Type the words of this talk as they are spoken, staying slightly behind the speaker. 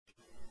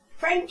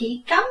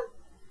Frankie, come.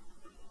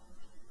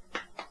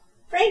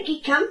 Frankie,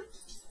 come.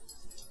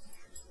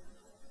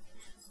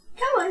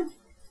 Come on.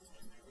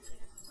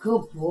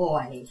 Good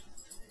boy.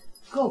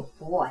 Good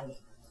boy.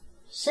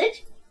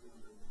 Sit.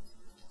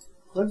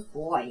 Good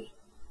boy.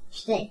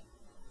 Stay.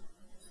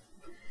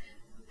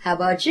 How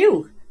about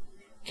you?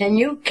 Can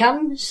you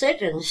come,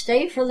 sit, and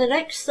stay for the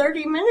next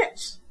 30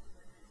 minutes?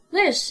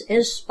 This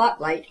is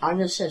Spotlight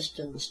on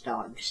Assistance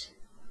Dogs.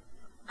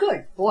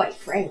 Good boy,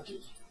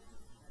 Frankie.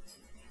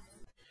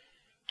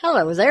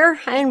 Hello there,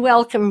 and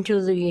welcome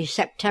to the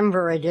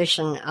September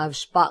edition of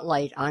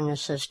Spotlight on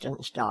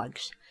Assistance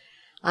Dogs.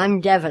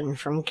 I'm Devin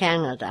from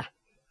Canada.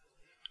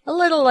 A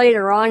little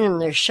later on in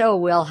the show,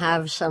 we'll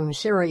have some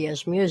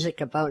serious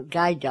music about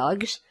guide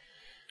dogs,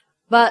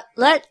 but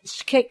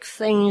let's kick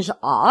things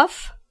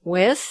off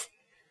with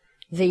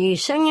the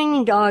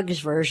Singing Dogs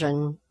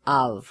version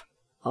of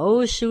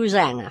Oh,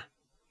 Susanna.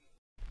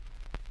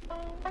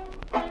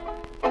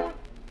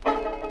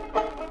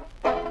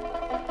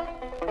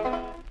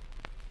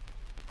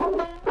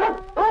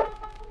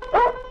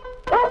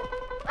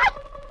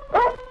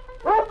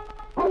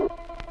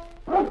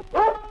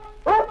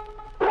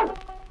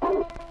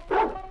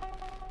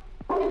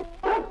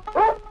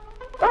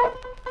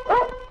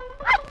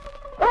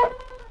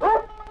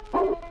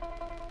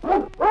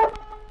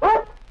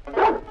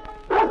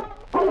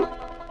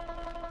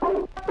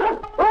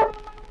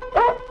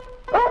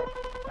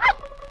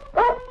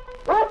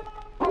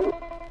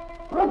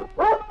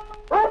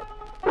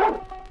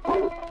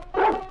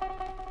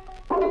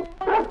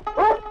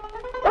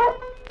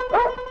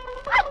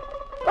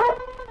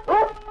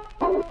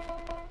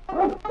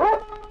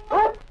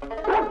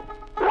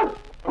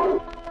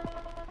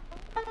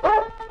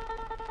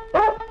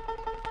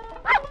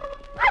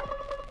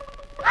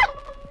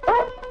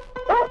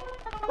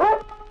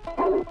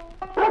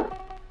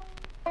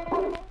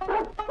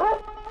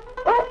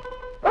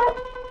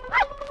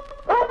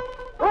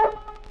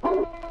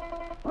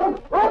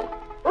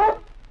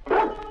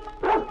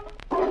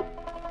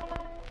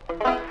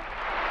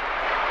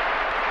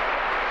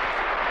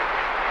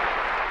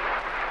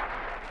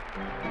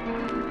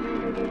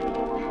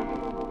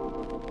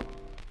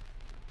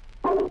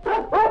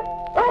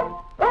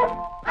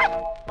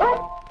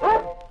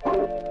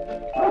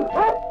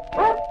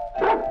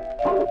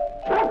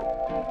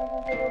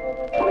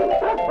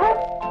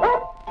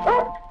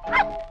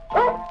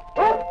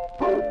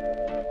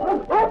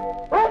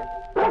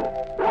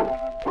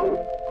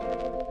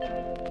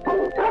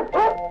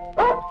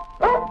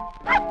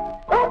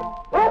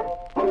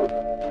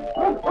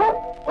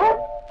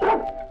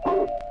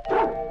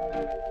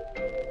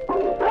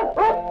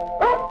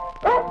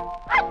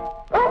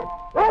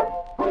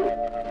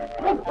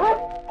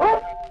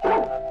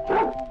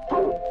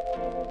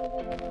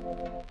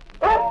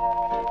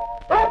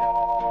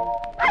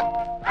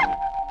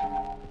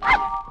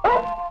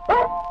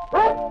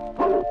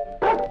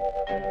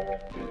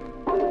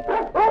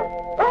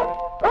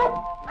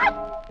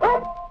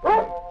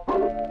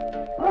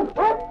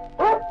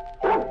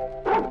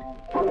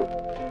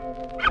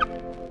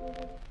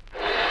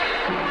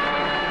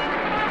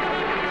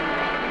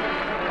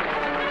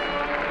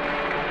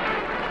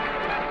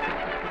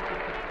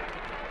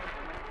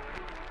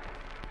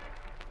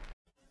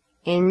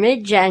 In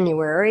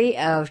mid-January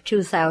of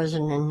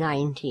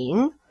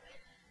 2019,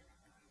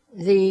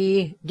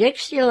 the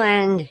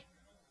Dixieland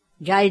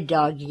Guide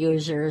Dog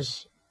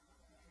Users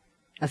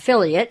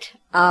affiliate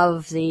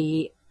of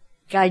the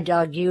Guide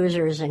Dog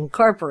Users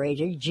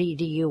Incorporated,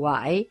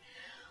 GDUI,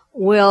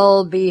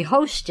 will be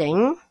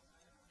hosting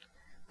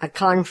a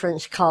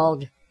conference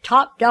called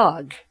Top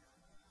Dog.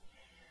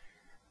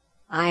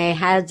 I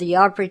had the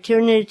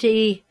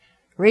opportunity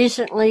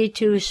recently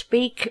to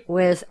speak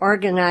with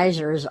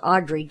organizers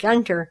Audrey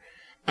Gunter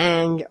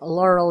and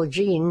Laurel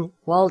Jean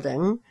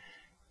Walden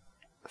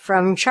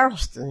from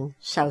Charleston,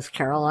 South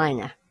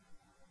Carolina.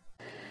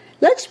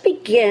 Let's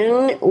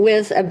begin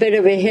with a bit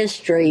of a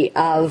history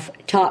of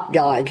Top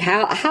Dog.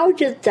 How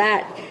did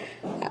that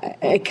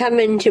come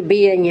into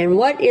being, and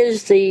what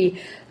is the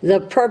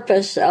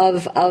purpose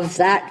of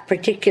that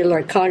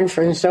particular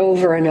conference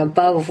over and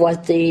above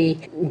what the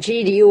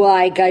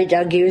GDUI, Guide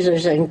Dog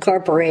Users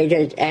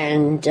Incorporated,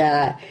 and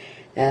the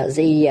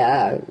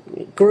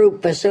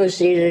group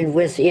associated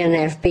with the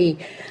NFB,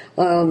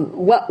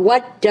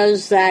 what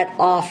does that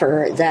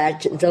offer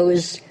that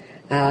those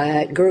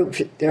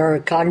groups or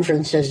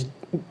conferences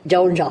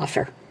don't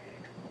offer?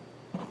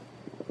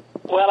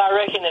 Well, I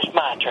reckon it's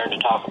my turn to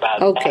talk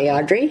about it. Okay,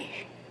 Audrey.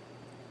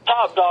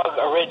 Top Dog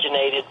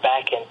originated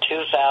back in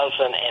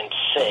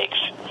 2006,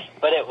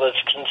 but the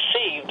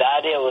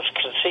idea was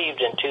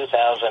conceived in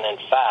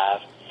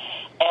 2005.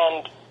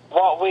 And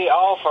what we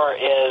offer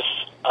is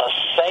a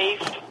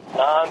safe,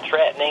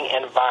 non-threatening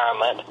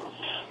environment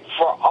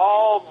for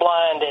all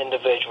blind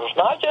individuals,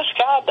 not just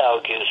guide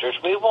dog users.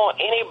 We want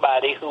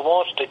anybody who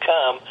wants to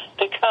come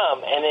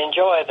and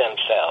enjoy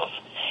themselves.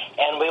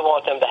 And we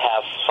want them to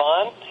have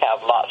fun,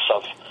 have lots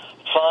of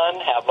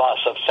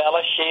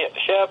fellowship,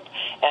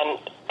 and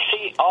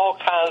see all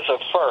kinds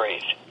of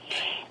furries.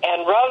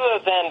 And rather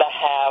than to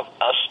have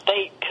a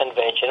state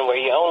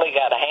we only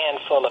got a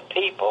handful of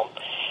people,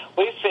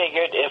 we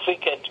figured if we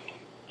could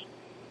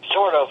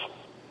sort of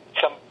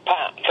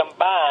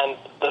combine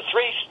the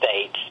three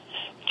states,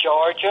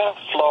 Georgia,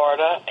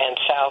 Florida, and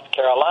South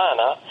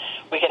Carolina,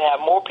 we could have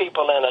more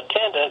people in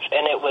attendance,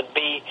 and it would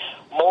be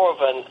more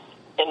of an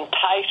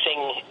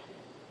enticing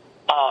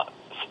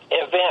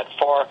event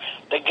for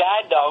the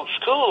guide dog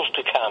schools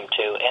to come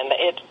to.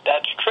 And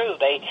that's true.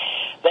 They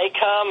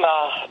come,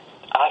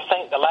 I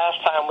think the last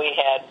time we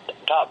had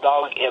Top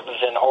Dog, it was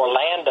in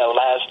Orlando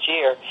last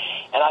year,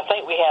 and I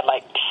think we had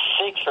like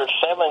 6 or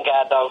 7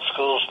 guide dog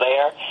schools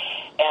there.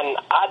 And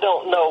I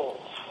don't know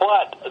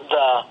what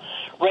the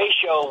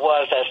ratio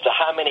was as to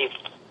how many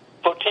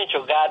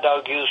potential guide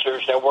dog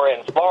users there were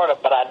in Florida,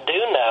 but I do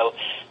know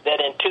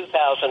that in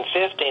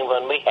 2015,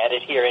 when we had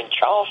it here in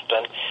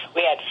Charleston,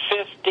 we had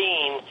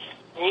 15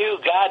 new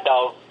guide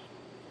dog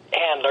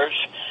handlers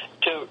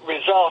to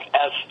result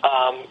as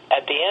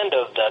at the end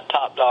of the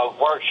Top Dog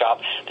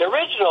Workshop. The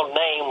original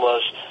name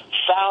was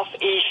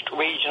Southeast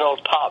Regional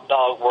Top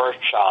Dog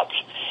Workshops,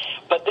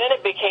 but then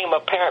it became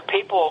apparent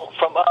people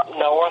from up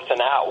north and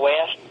out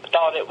west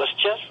thought it was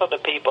just for the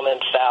people in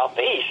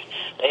Southeast.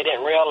 They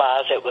didn't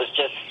realize it was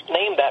just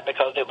named that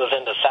because it was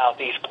in the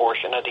southeast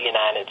portion of the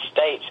United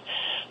States.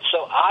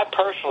 So I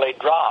personally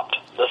dropped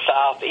the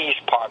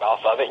southeast part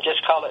off of it and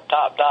just call it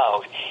Top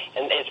Dog,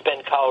 and it's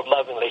been called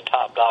lovingly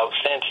Top Dog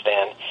since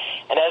then.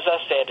 And as I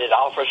said, it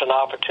offers an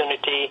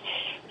opportunity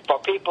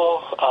for people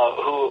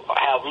who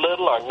have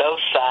little or no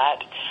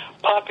sight,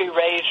 puppy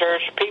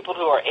raisers, people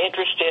who are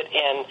interested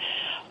in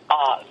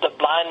the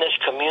blindness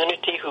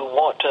community, who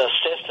want to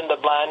assist in the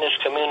blindness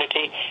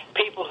community,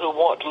 people who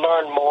want to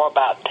learn more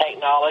about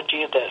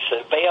technology that's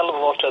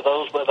available to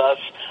those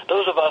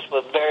of us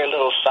with very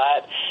little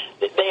sight.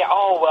 They are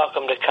all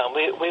welcome to come.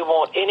 We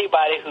want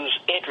anybody who's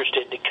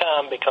interested to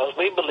come, because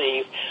we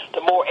believe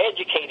the more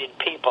educated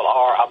people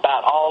are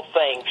about all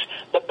things,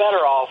 the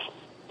better off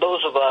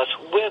those of us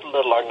with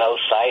little or no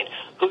sight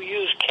who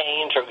use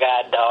canes or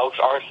guide dogs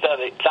or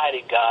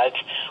sighted guides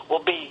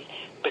will be,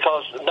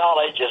 because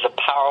knowledge is a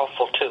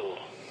powerful tool.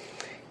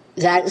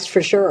 That's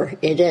for sure.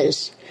 It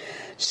is.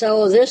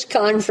 So this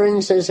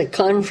conference is a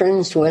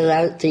conference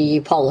without the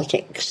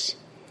politics.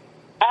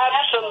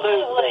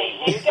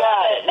 Absolutely. You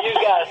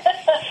got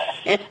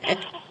it.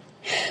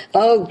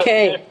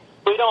 Okay.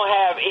 We don't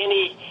have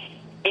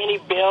any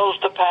bills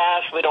to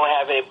pass. We don't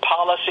have any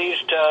policies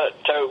to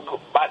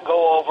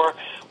go over.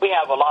 We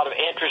have a lot of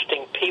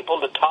interesting people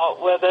to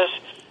talk with us,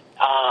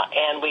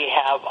 and we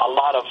have a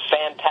lot of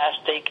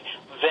fantastic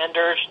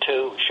vendors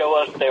to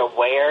show us their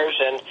wares,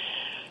 and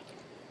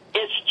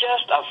it's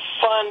just a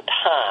fun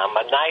time,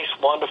 a nice,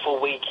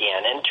 wonderful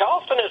weekend. And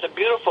Charleston is a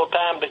beautiful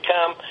time to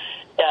come,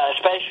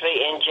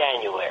 especially in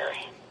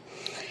January.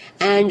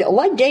 And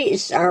what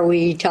dates are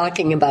we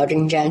talking about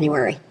in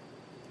January?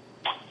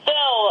 So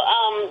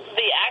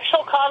the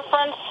actual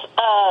conference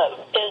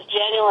is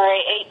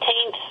January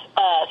 18th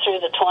through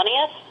the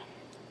 20th.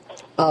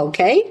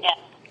 Okay. Yeah.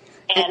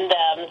 And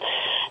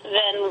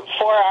then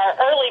for our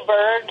early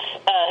birds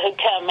who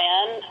come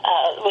in,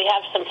 we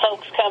have some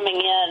folks coming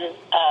in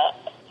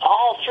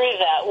all through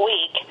that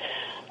week.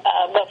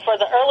 But for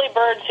the early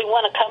birds who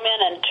want to come in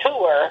and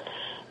tour,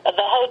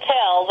 the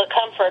hotel, the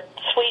Comfort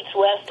Suites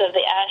west of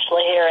the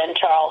Ashley here in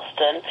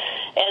Charleston,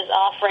 is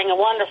offering a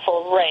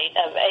wonderful rate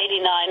of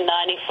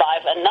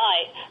 $89.95 a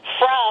night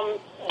from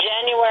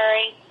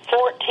January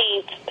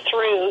 14th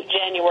through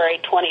January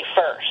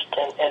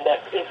 21st. And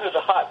that includes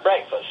a hot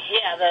breakfast.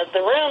 Yeah,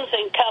 the rooms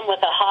come with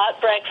a hot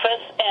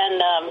breakfast,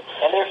 and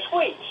they're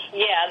suites.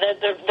 Yeah,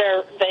 they're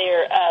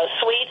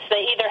suites.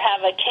 They either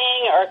have a king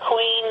or a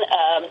queen,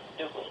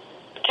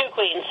 two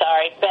queens,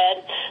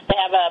 bed. They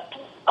have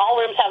all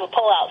rooms have a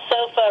pull-out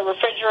sofa,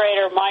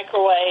 refrigerator,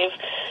 microwave,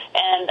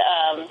 and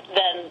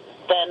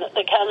then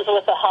it comes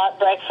with a hot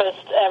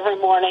breakfast every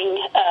morning,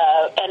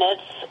 and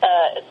it's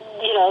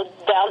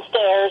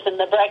downstairs in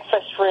the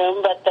breakfast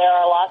room. But there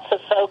are lots of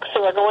folks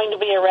who are going to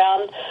be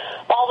around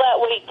all that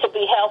week to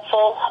be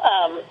helpful,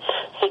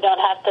 so you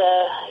don't have to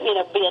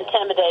be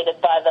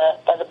intimidated by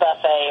the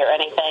buffet or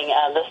anything.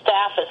 The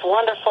staff is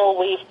wonderful.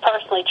 We've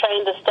personally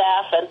trained the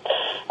staff, and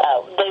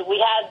we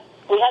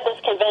had this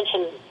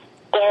convention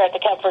there at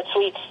the Comfort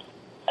Suites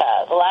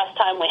the last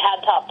time we had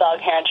Top Dog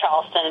here in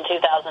Charleston in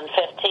 2015,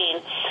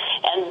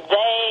 and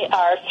they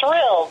are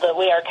thrilled that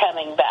we are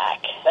coming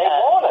back. They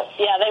want us.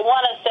 Yeah, they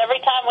want us every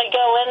time we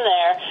go in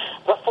there.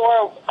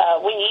 Before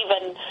we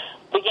even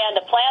began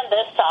to plan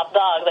this Top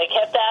Dog, they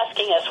kept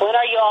asking us, when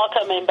are you all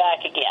coming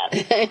back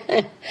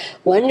again?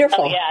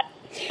 Wonderful. Oh, yeah,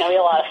 it's going to be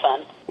a lot of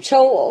fun.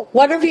 So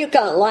what have you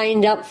got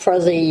lined up for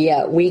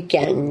the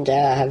weekend?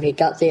 Have you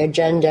got the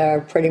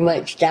agenda pretty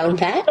much down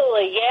pat?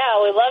 Absolutely, yeah.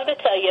 We'd love to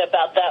tell you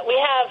about that. We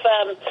have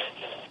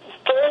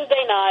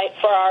Thursday night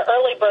for our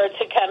early birds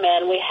who come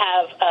in. We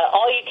have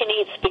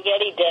all-you-can-eat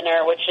spaghetti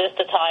dinner, which is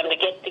the time to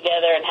get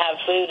together and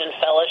have food and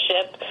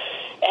fellowship.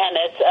 And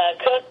it's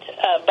cooked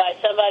by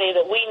somebody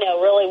that we know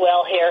really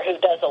well here who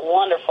does a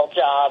wonderful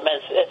job.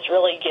 It's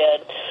really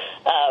good.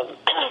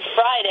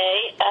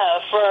 Friday,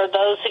 for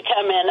those who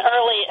come in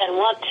early and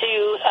want to,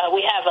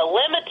 we have a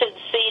limited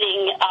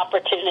seating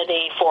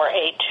opportunity for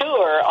a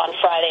tour on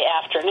Friday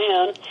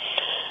afternoon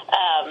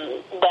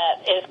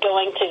that is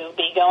going to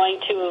be going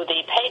to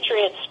the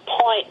Patriots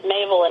Point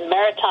Naval and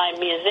Maritime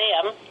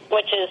Museum,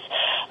 which is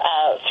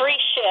 3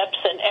 ships,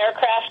 an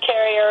aircraft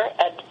carrier,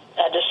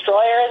 a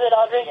destroyer, is it,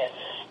 Audrey? Yes.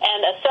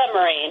 And a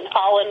submarine,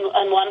 all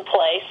in one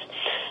place.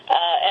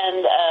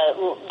 And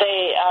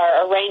they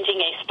are arranging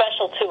a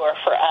special tour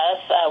for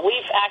us.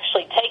 We've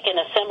actually taken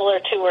a similar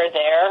tour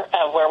there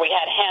where we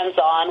had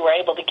hands-on. We're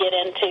able to get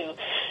into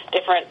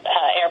different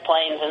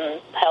airplanes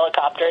and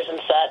helicopters and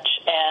such,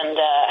 and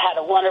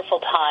had a wonderful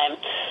time.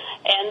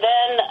 And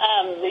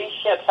then These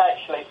ships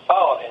actually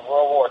fought in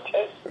World War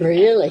II.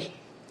 Really?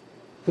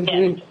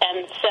 and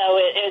so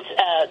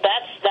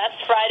that's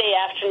Friday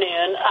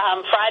afternoon.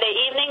 Friday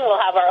evening we'll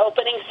have our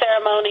opening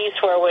ceremonies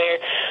where we're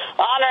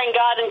honoring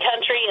God and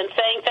country and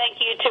saying thank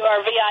you to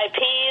our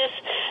VIPs,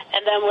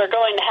 and then we're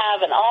going to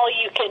have an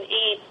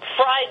all-you-can-eat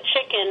fried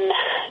chicken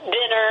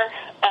dinner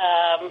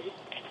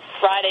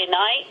Friday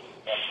night.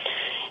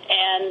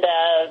 And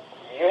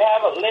you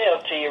haven't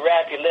lived till you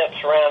wrap your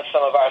lips around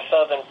some of our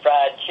southern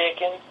fried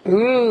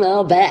chicken.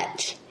 I'll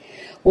bet.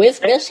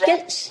 With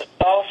biscuits?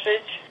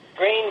 Sausage,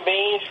 green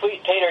beans,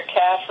 sweet tater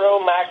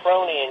casserole,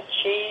 macaroni and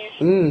cheese,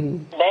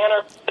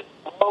 nanner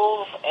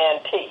rolls,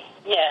 and tea.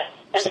 yeah,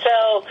 and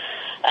so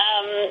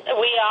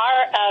we are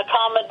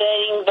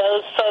accommodating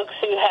those folks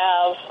who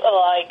have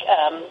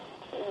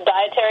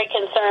dietary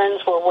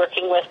concerns. We're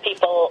working with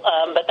people,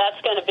 but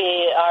that's going to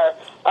be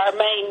our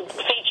main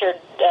featured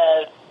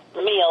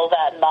meal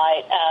that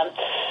night.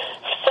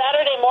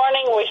 Saturday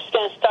morning, we're just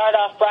going to start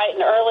off bright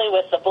and early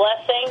with the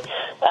blessing,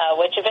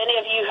 which if any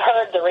of you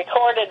heard the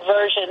recorded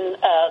version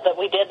that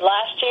we did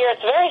last year,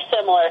 it's very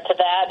similar to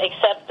that,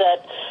 except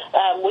that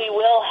we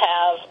will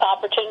have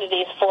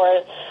opportunities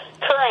for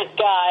current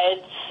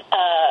guides,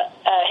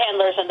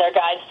 handlers and their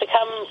guides to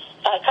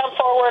come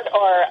forward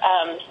or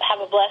have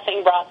a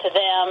blessing brought to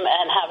them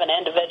and have an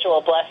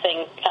individual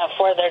blessing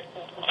for the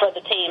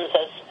teams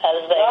as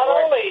they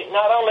work.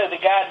 Not only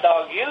the guide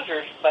dog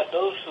users, but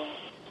those who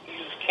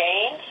use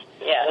canes,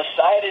 Yeah. the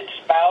sighted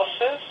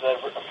spouses,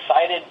 the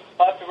sighted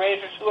puppy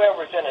raisers,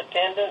 whoever's in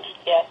attendance.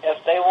 Yeah.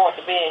 If they want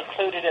to be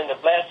included in the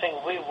blessing,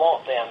 we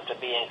want them to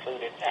be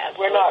included. Absolutely.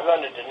 We're not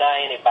going to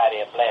deny anybody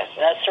a blessing.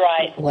 That's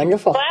right.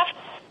 Wonderful. Well,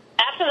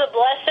 after the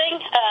blessing,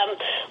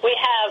 we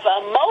have a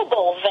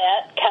mobile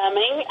vet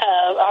coming,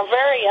 our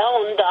very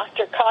own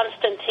Dr.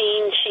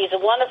 Constantine. She's a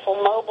wonderful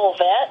mobile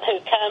vet who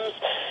comes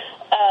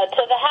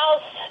to the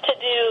house to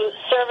do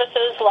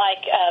services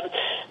like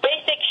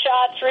basic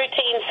shots,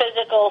 routine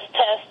physical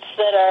tests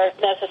that are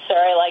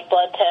necessary, like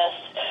blood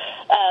tests.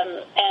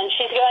 And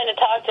she's going to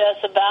talk to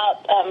us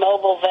about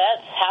mobile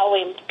vets, how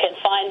we can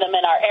find them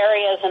in our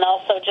areas, and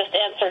also just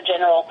answer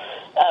general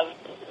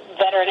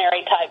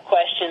veterinary-type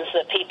questions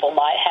that people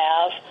might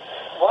have.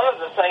 One of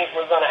the things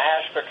we're going to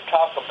ask her to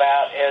talk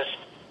about is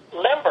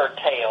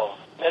limbertail.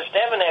 Ms.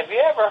 Devon, have you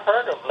ever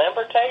heard of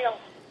limbertail?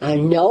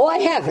 No, I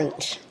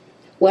haven't.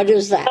 What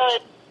is that?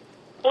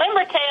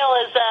 Limbertail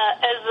is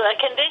a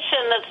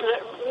condition that's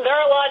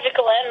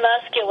neurological and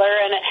muscular,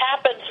 and it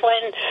happens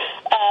when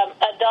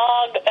a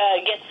dog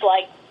gets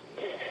like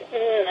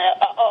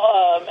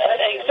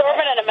an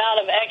exorbitant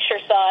amount of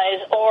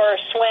exercise or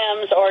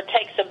swims or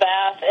takes a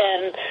bath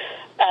in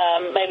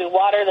maybe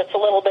water that's a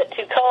little bit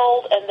too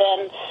cold, and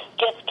then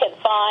gets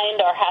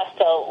confined or has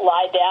to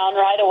lie down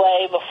right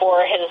away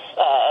before his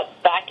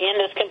back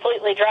end is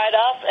completely dried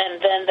off, and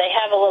then they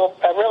have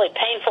a really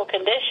painful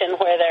condition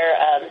where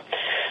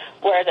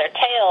their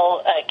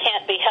tail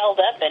can't be held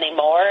up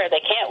anymore.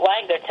 They can't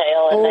wag their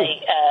tail, and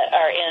they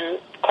are in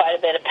quite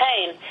a bit of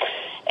pain.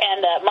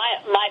 And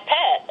my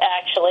pet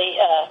actually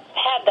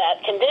had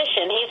that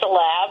condition. He's a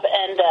lab,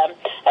 and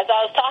as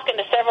I was talking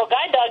to several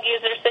guide dog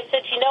users, they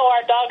said,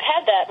 our dog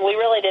had that, and we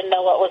really didn't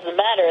know what was the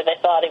matter. They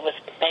thought he was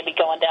maybe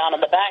going down on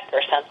the back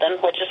or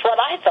something, which is what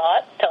I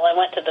thought till I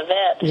went to the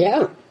vet.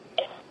 Yeah.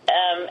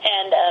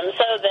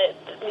 So that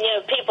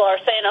people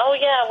are saying, oh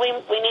yeah, we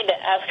need to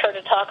ask her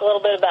to talk a little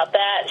bit about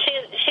that.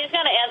 She's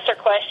going to answer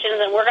questions,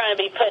 and we're going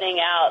to be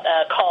putting out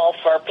a call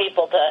for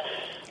people to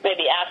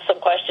maybe ask some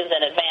questions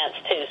in advance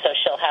too. So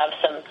she'll have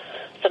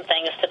some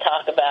things to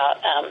talk about.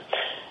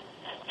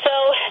 So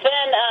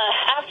then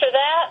after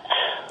that,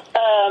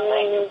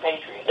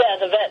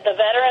 the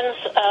veterans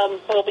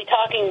will be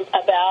talking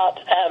about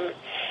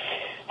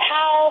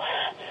how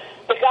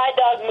the guide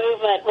dog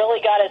movement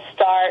really got its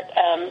start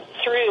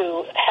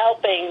through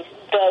helping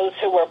those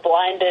who were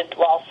blinded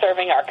while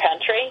serving our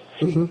country.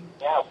 Mm-hmm.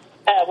 Yeah.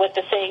 With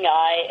the Seeing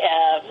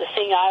Eye. The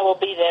Seeing Eye will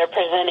be there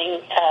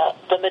presenting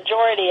the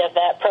majority of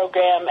that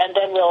program, and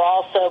then we'll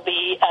also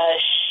be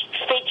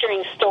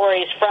featuring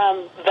stories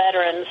from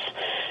veterans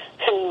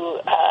who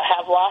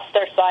have lost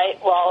their sight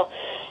while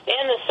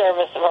in the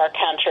service of our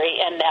country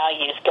and now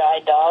use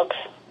guide dogs.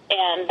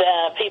 And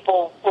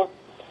people were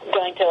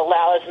going to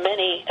allow as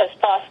many as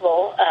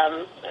possible,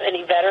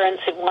 any veterans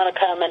who want to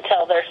come and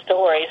tell their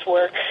stories.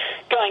 We're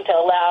going to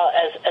allow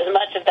as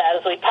much of that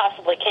as we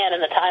possibly can in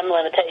the time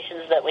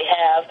limitations that we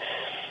have.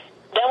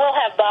 Then we'll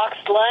have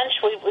boxed lunch.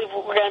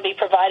 We're going to be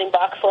providing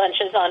boxed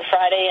lunches on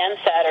Friday and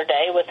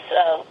Saturday with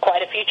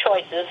quite a few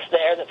choices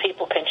there that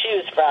people can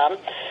choose from.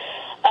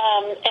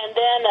 And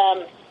then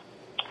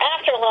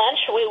after lunch,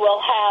 we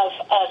will have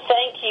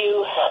Thank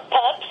You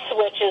Pups,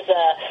 which is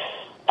a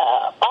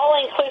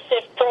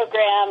all-inclusive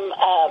program.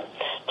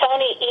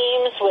 Tony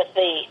Eames with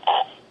the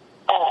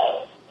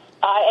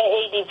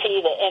IAADP,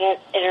 the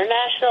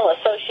International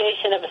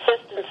Association of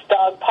Assistance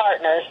Dog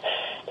Partners,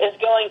 is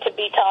going to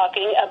be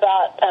talking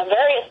about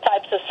various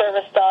types of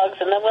service dogs,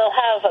 and then we'll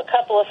have a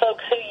couple of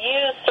folks who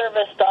use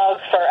service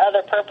dogs for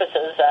other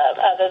purposes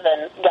other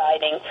than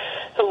guiding,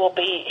 who will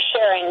be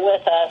sharing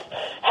with us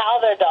how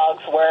their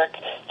dogs work,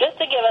 just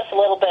to give us a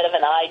little bit of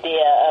an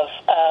idea of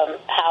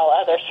how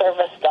other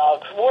service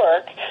dogs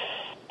work.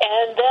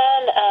 And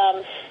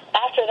then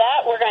after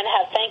that, we're going to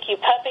have Thank You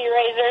Puppy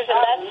Raisers. And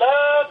I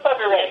love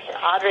puppy raisers.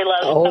 Audrey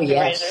loves puppy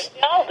raisers.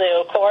 We all do,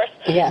 of course.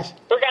 Yes.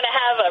 We're going to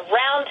have a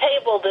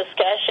roundtable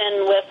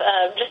discussion with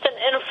just an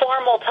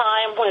informal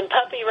time when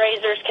puppy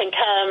raisers can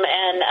come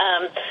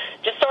and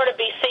just sort of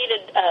be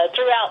seated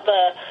throughout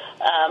the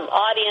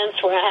audience.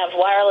 We're going to have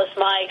wireless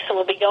mics, and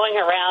we'll be going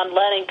around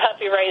letting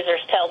puppy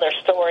raisers tell their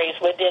stories.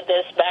 We did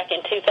this back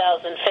in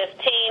 2015.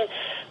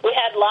 We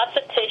had lots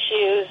of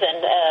tissues,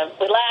 and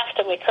we laughed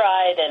and we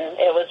cried, and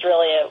it was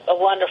really a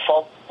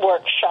wonderful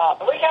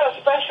workshop. We got a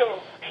special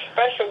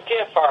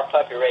gift for our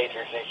puppy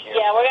raisers this year.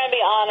 Yeah, we're going to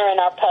be honoring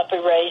our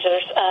puppy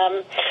raisers.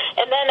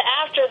 And then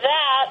after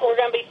that, we're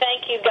going to be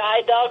Thank You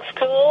Guide Dog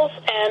Schools,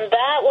 and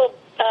that will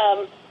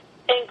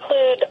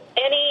include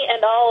any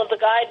and all of the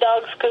guide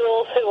dog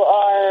schools who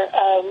are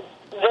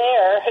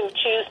there, who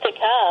choose to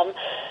come.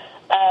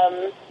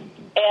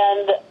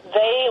 And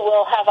they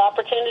will have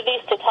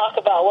opportunities to talk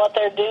about what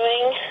they're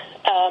doing,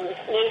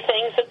 new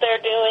things that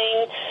they're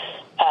doing,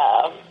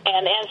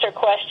 and answer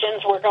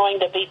questions. We're going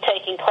to be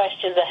taking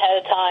questions ahead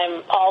of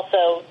time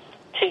also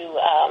to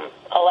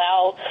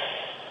allow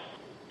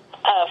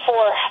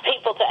for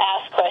people to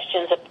ask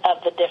questions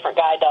of the different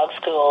guide dog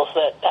schools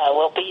that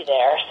will be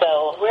there.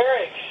 So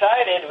we're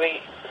excited.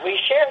 We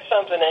share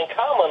something in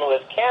common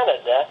with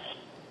Canada.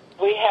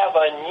 We have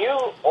a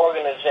new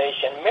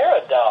organization,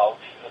 Mirror Dogs,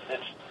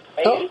 that's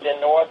based in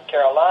North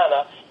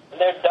Carolina. And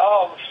their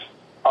dogs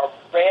are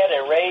bred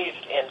and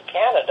raised in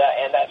Canada,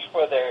 and that's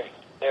where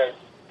they're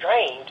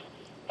trained.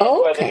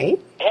 Where the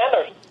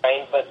handlers are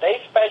trained, but they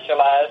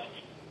specialize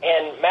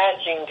in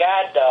matching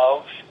guide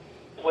dogs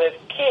with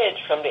kids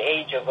from the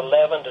age of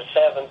 11 to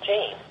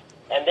 17.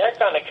 And they're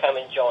going to come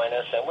and join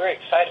us, and we're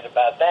excited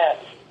about that.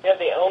 They're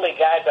the only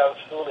guide dog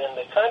school in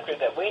the country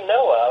that we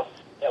know of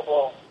that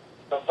will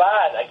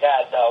provide a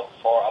guide dog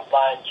for a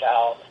blind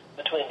child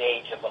between the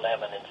age of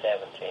 11 and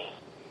 17.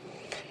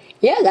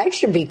 Yeah, that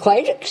should be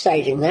quite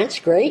exciting. That's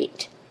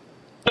great.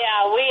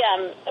 Yeah,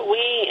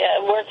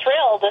 we're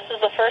thrilled. This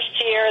is the first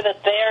year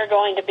that they're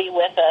going to be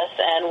with us,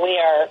 and we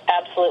are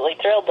absolutely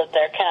thrilled that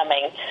they're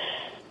coming.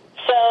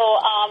 So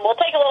we'll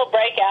take a little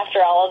break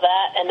after all of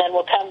that, and then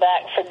we'll come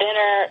back for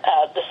dinner.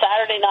 The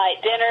Saturday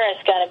night dinner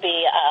is going to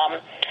be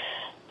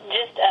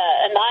just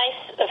a nice,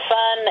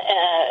 fun,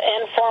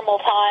 informal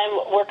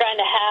time. We're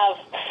going to have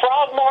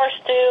Frogmore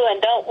stew,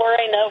 and don't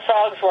worry, no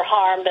frogs were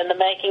harmed in the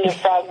making of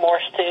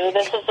Frogmore stew.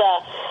 This is a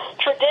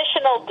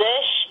traditional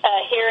dish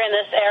here in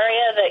this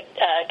area that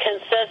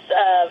consists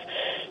of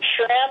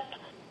shrimp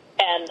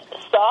and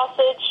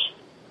sausage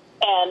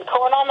and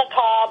corn on the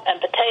cob and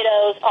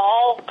potatoes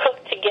all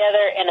cooked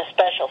together in a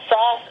special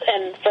sauce.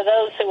 And for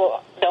those who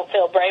don't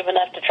feel brave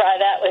enough to try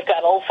that, we've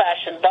got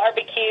old-fashioned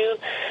barbecue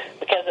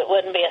because it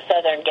wouldn't be a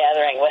Southern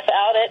gathering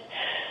without it.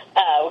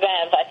 We're going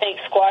to have, I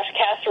think, squash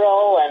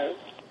casserole and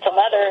some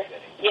other,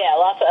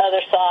 lots of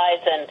other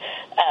sides, and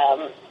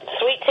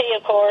sweet tea,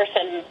 of course,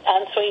 and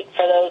unsweet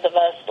for those of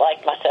us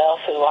like myself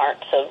who aren't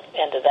so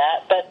into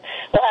that. But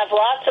we'll have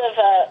lots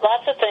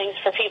of things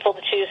for people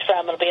to choose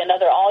from. It'll be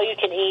another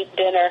all-you-can-eat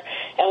dinner,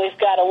 and we've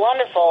got a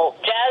wonderful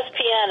jazz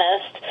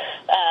pianist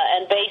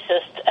and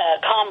bassist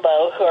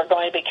combo who are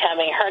going to be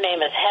coming. Her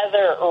name is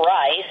Heather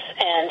Rice,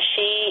 and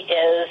she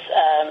is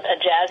a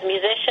jazz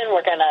musician.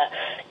 We're going to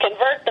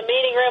convert the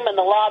meeting room and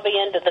the lobby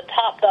into the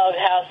Top Dog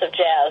House of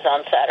Jazz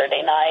on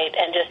Saturday night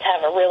and just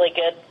have a really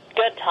good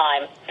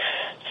time.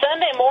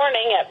 Sunday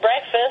morning at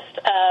breakfast,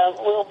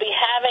 we'll be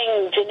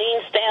having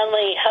Janine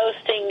Stanley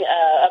hosting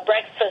a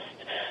breakfast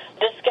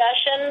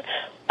discussion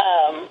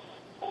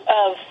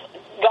of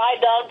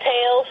guide dog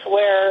tales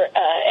where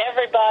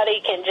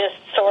everybody can just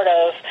sort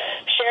of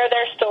share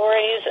their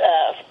stories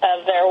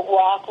of their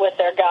walk with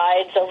their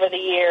guides over the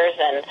years.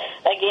 And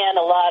again,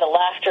 a lot of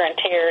laughter and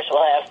tears.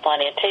 We'll have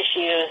plenty of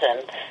tissues,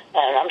 and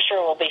I'm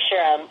sure we'll be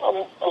sharing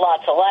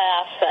lots of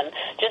laughs and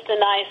just a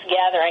nice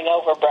gathering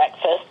over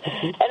breakfast.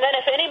 And then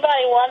if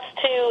anybody wants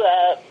to,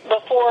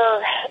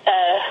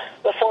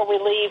 before we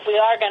leave, we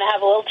are going to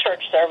have a little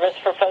church service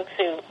for folks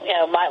who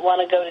might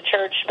want to go to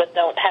church but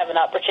don't have an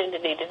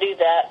opportunity to do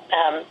that,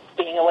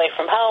 being away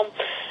from home.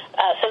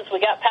 since we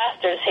got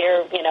pastors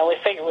here, we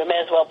figured we may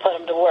as well put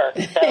them to work.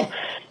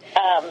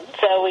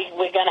 So,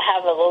 we're going to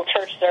have a little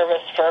church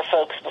service for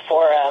folks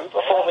before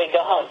we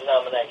go home.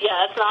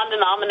 Yeah, it's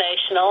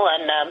non-denominational,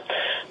 and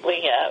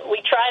we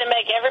try to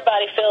make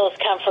everybody feel as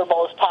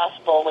comfortable as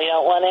possible. We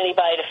don't want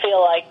anybody to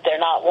feel like they're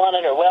not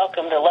wanted or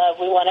welcomed or loved.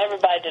 We want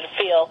everybody to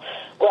feel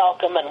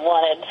welcome and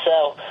wanted.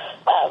 So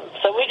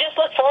we just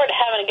look forward to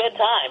having a good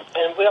time.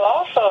 And we'll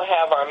also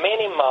have our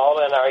mini mall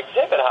and our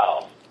exhibit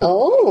hall.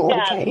 Oh,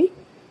 okay.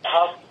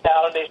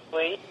 Hospitality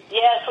suite.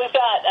 Yes, we've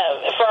got,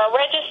 for our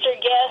registered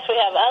guests, we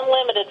have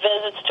unlimited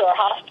visits to our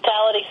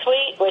hospitality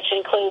suite, which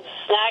includes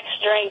snacks,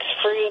 drinks,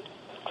 fruit,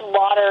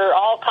 water,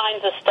 all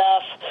kinds of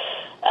stuff.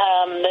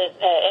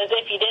 As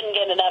if you didn't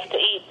get enough to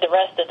eat the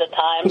rest of the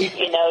time,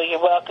 you're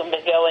welcome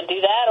to go and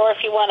do that. Or if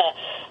you want to,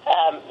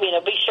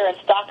 be sure and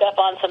stock up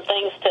on some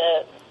things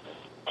to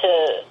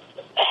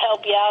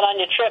help you out on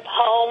your trip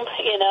home,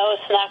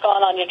 snack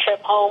on your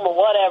trip home or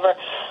whatever.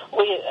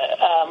 We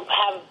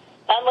have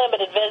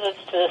unlimited visits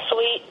to the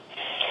suite,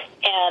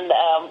 and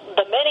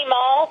the mini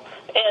mall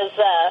is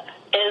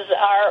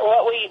our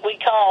what we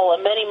call a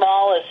mini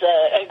mall is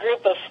a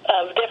group of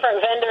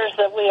different vendors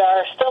that we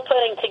are still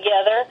putting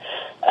together,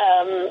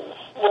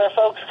 where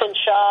folks can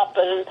shop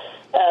and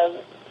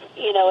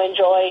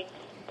enjoy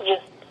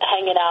just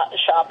hanging out and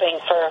shopping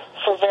for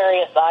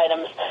various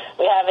items.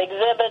 We have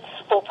exhibits.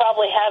 We'll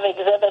probably have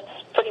exhibits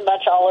pretty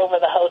much all over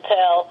the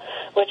hotel,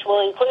 which will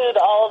include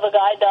all of the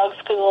guide dog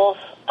schools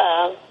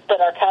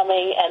that are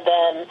coming, and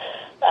then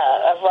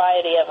a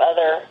variety of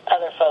other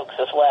folks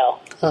as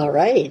well. All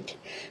right.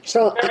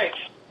 So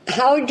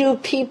how do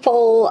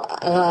people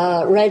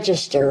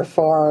register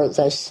for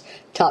this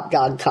Top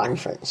Dog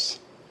Conference?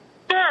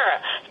 Sure.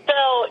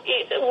 So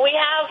we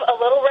have a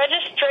little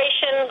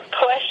registration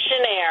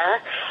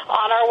questionnaire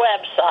on our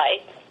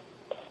website,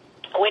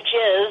 which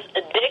is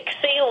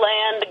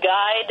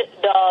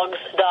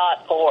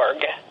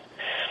DixielandGuideDogs.org.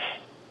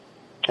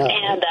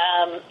 And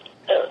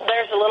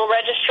there's a little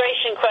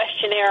registration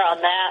questionnaire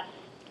on that.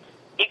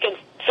 You can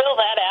fill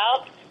that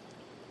out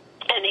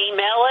and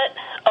email it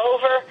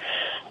over,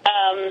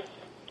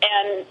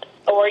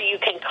 or you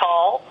can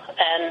call,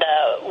 and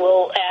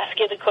we'll ask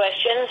you the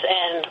questions,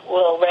 and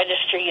we'll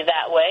register you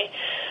that way.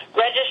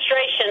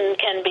 Registration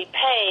can be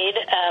paid.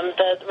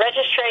 The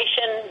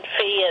registration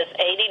fee is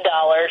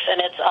 $80,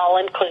 and it's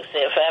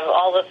all-inclusive.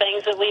 All the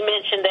things that we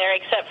mentioned there,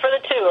 except for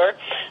the tour.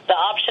 The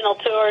optional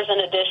tour is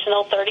an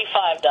additional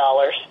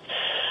 $35.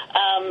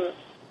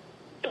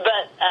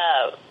 But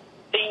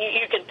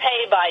you could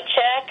pay by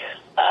check,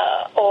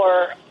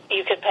 or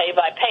you could pay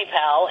by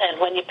PayPal. And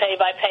when you pay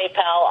by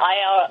PayPal,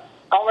 I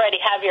already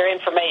have your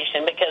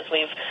information because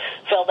we've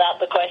filled out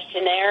the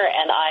questionnaire,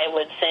 and I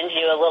would send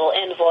you a little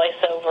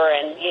invoice over,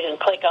 and you can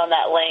click on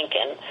that link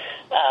and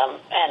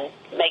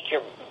make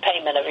your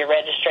payment of your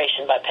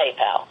registration by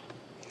PayPal.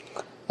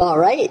 All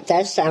right,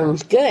 that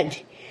sounds good.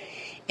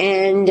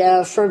 And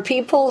for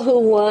people who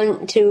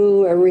want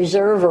to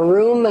reserve a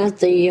room at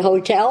the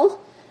hotel,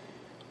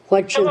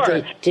 what should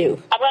they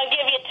do? I'm going to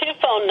give you two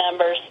phone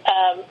numbers.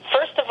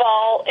 First of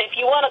all, if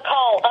you want to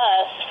call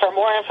us for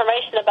more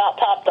information about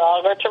Top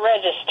Dog or to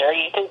register,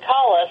 you can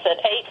call us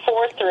at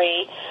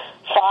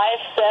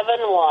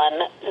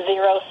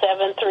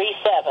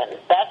 843-571-0737.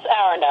 That's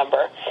our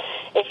number.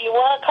 If you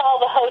want to call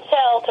the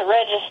hotel to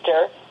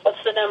register,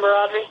 what's the number,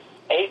 Audrey?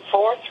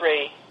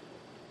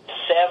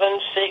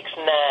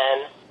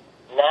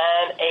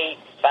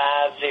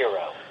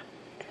 843-769-9850.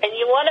 And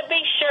you want to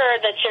be sure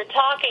that you're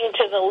talking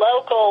to the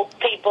local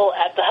people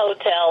at the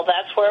hotel.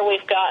 That's where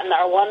we've gotten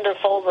our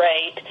wonderful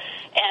rate.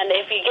 And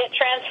if you get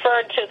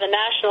transferred to the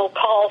National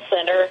Call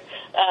Center,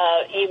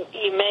 you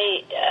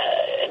may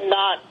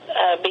not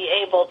be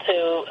able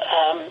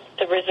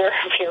to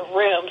reserve your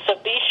room.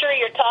 So be sure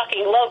you're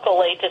talking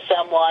locally to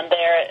someone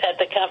there at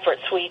the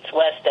Comfort Suites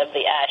west of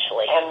the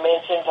Ashley. And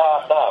mention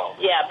Top Dog.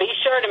 Yeah, be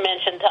sure to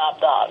mention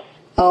Top Dog.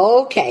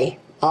 Okay,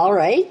 all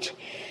right.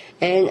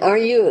 And are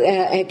you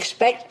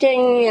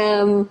expecting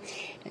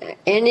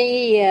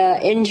any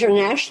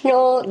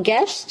international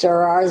guests,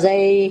 or are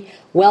they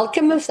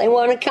welcome if they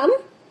want to come?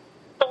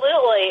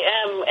 Absolutely.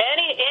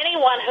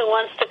 Anyone who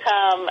wants to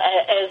come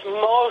is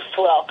most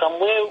welcome.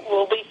 We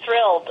will be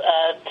thrilled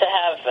to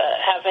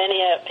have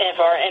any of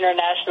our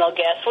international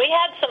guests. We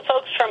had some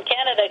folks from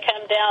Canada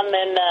come down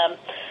in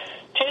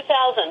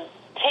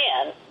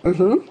 2010.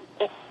 Mm-hmm.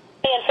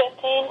 And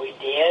 15? We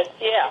did.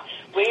 Yeah.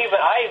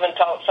 I even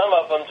taught some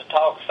of them to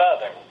talk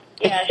Southern.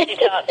 Yeah, she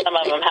taught some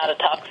of them how to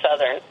talk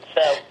Southern.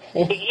 So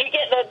you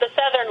get the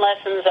Southern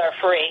lessons are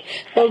free.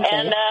 Okay.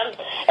 And then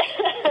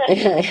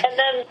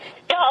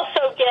you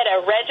also get a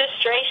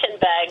registration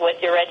bag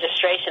with your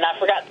registration. I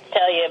forgot to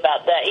tell you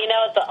about that. You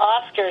know, at the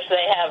Oscars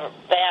they have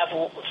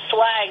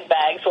swag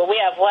bags. Well, we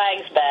have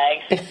wags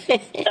bags.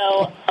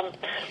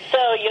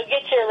 So you'll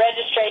get your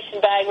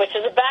registration bag, which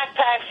is a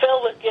backpack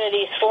filled with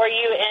goodies for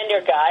you and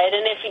your guide.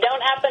 And if you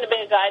don't happen to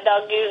be a guide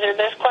dog user,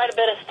 there's quite a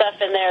bit of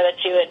stuff in there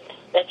that you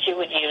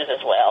would use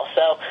as well.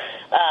 So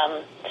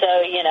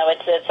you know,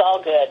 it's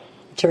all good.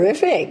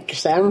 Terrific.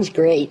 Sounds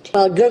great.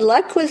 Well, good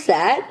luck with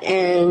that,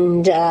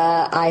 and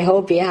I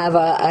hope you have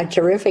a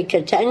terrific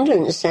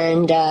attendance,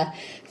 and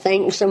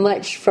thanks so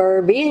much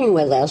for being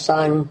with us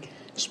on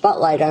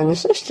Spotlight on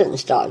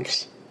Assistance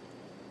Dogs.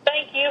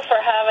 Thank you for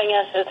having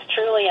us. It's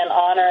truly an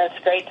honor.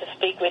 It's great to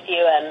speak with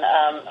you and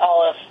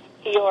all of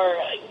your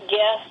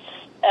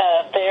guests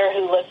there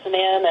who listen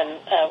in, and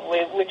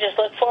we just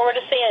look forward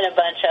to seeing a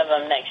bunch of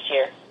them next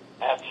year.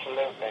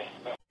 Absolutely.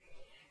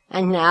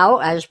 And now,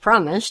 as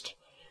promised,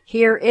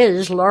 here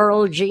is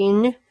Laurel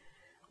Jean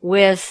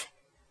with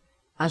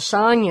a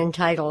song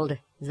entitled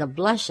The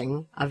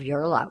Blessing of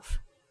Your Love.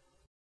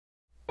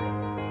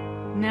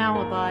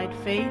 Now abide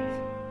faith,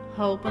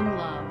 hope, and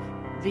love,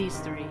 these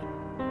three,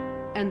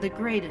 and the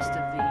greatest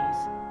of these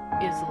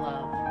is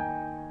love.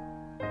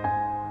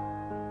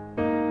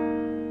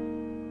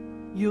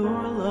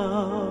 Your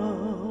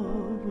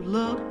love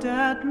looked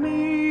at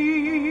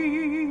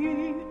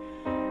me,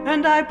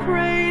 and I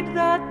prayed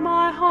that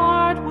my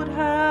heart would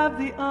have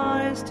the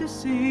eyes to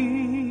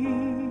see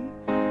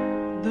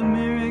the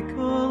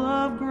miracle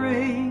of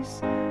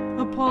grace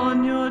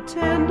upon your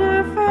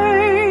tender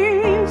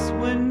face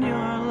when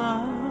your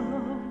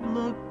love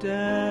looked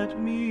at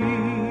me.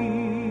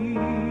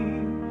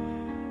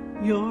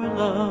 Your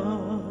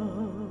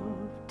love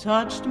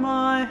touched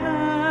my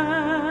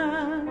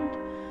hand,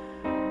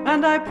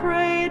 and I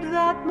prayed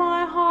that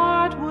my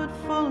heart would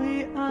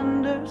fully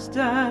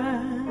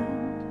understand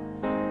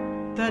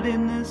that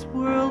in this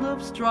world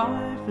of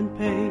strife and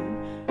pain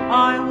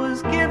I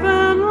was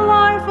given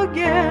life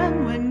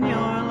again when your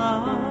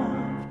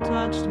love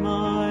touched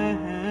my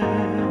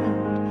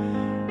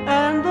hand.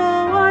 And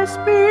though I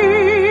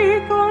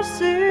speak or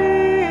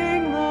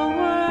sing the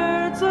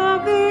words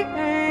of the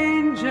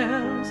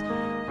angels,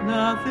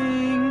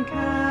 nothing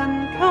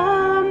can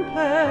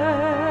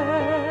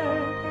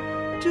compare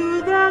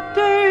to that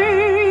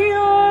day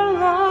your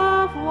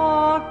love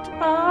walked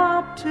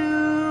up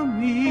to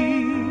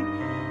me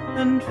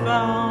and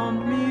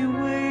found me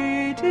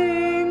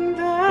waiting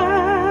there.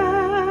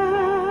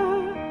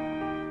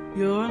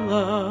 Your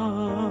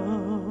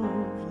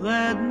love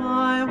led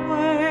my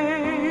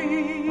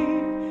way,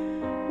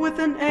 with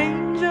an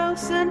angel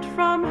sent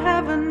from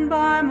heaven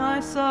by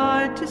my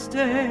side to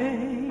stay.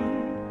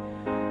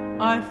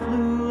 I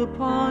flew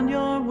upon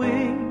your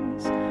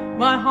wings,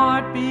 my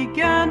heart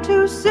began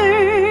to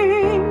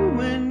sing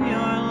when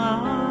your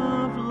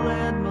love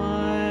led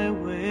my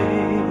way.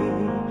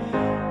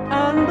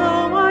 And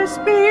though I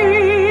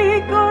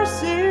speak or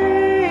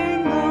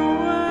sing the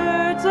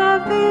words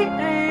of the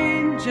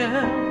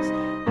angels,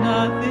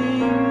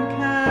 nothing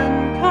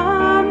can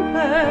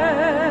compare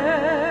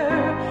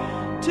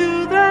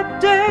to that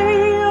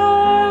day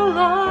your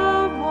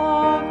love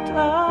walked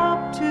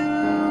up to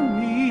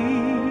me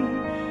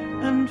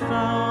and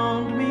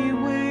found me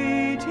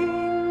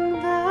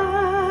waiting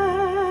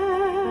there.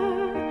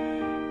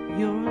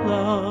 Your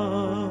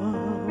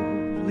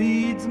love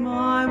leads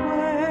my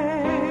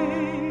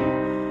way,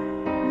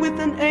 with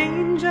an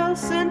angel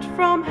sent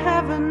from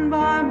heaven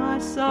by my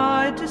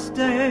side to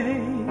stay.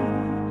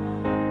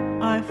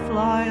 I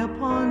fly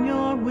upon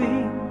your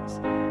wings,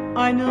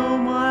 I know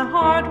my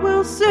heart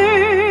will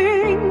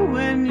sing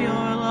when your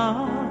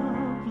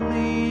love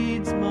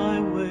leads my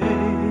way.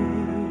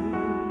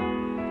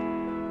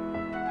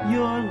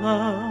 Your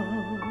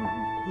love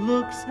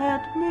looks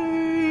at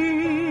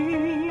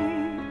me,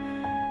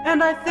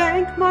 and I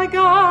thank my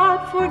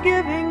God for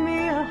giving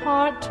me a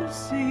heart to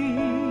see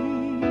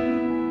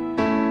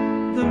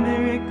the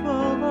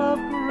miracle of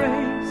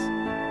grace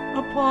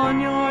upon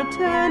your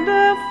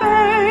tender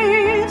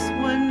face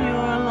when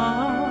your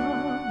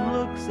love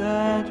looks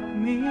at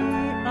me.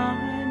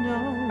 I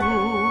know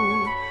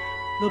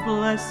the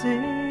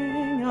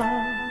blessing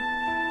of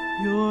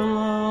your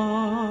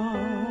love.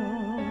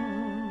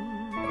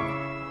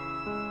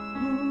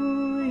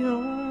 Ooh,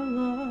 your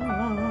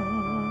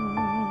love.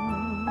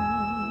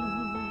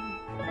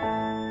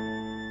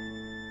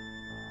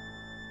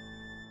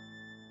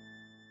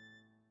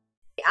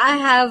 I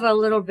have a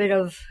little bit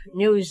of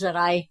news that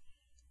I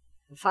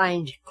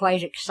find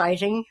quite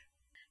exciting.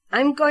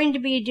 I'm going to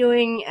be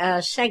doing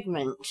a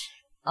segment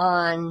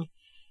on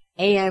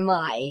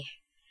AMI,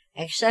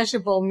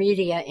 Accessible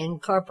Media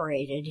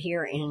Incorporated,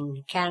 here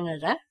in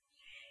Canada,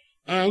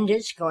 and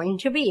it's going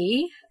to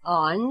be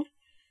on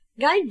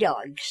guide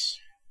dogs.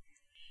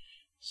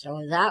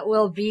 So that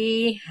will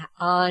be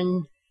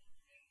on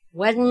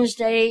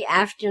Wednesday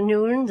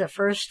afternoon, the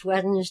first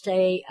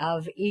Wednesday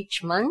of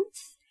each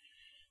month,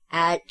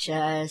 at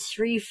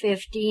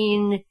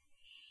 3:15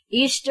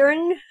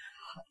 Eastern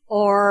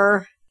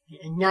or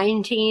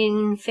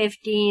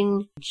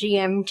 19:15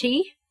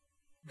 GMT.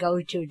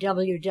 Go to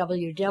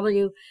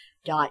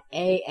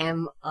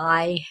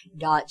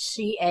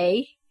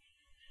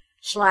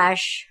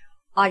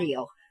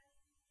www.ami.ca/audio.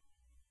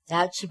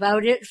 That's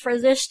about it for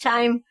this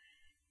time.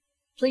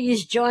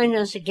 Please join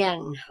us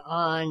again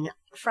on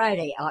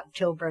Friday,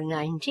 October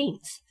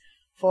 19th,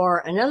 for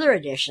another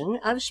edition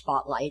of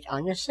Spotlight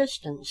on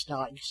Assistance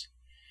Dogs.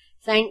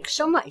 Thanks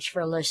so much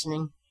for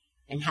listening,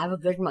 and have a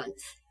good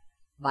month.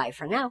 Bye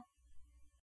for now.